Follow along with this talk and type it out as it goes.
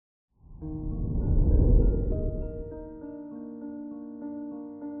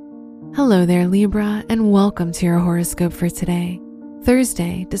Hello there, Libra, and welcome to your horoscope for today,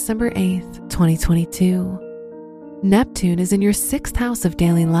 Thursday, December 8th, 2022. Neptune is in your 6th house of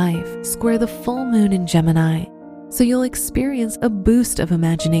daily life, square the full moon in Gemini, so you'll experience a boost of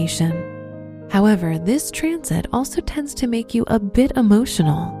imagination. However, this transit also tends to make you a bit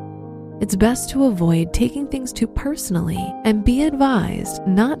emotional. It's best to avoid taking things too personally and be advised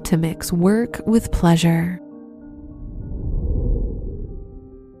not to mix work with pleasure.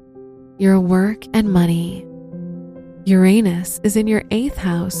 Your work and money. Uranus is in your 8th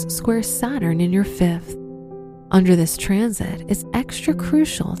house, square Saturn in your 5th. Under this transit, it's extra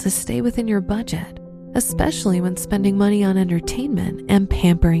crucial to stay within your budget, especially when spending money on entertainment and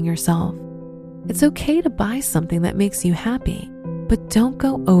pampering yourself. It's okay to buy something that makes you happy, but don't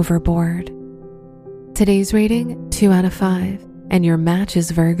go overboard. Today's rating, 2 out of 5, and your match is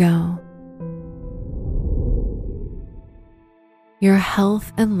Virgo. Your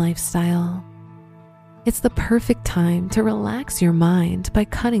health and lifestyle. It's the perfect time to relax your mind by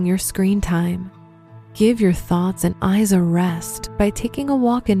cutting your screen time. Give your thoughts and eyes a rest by taking a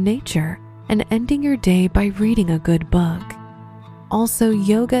walk in nature and ending your day by reading a good book. Also,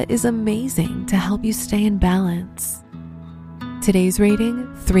 yoga is amazing to help you stay in balance. Today's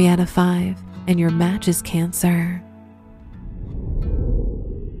rating, 3 out of 5, and your match is Cancer.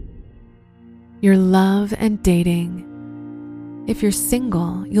 Your love and dating. If you're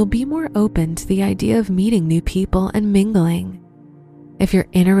single, you'll be more open to the idea of meeting new people and mingling. If you're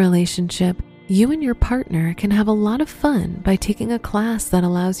in a relationship, you and your partner can have a lot of fun by taking a class that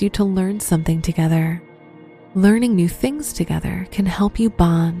allows you to learn something together. Learning new things together can help you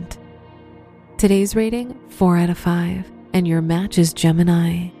bond. Today's rating, 4 out of 5, and your match is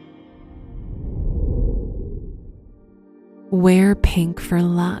Gemini. Wear pink for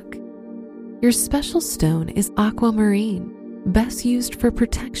luck. Your special stone is aquamarine, best used for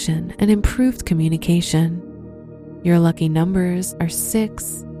protection and improved communication. Your lucky numbers are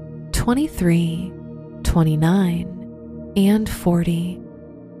 6, 23, 29, and 40.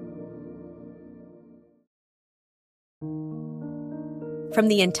 From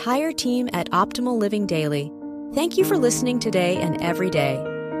the entire team at Optimal Living Daily, thank you for listening today and every day.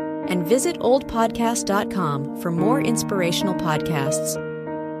 And visit oldpodcast.com for more inspirational podcasts.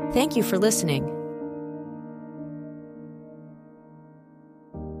 Thank you for listening.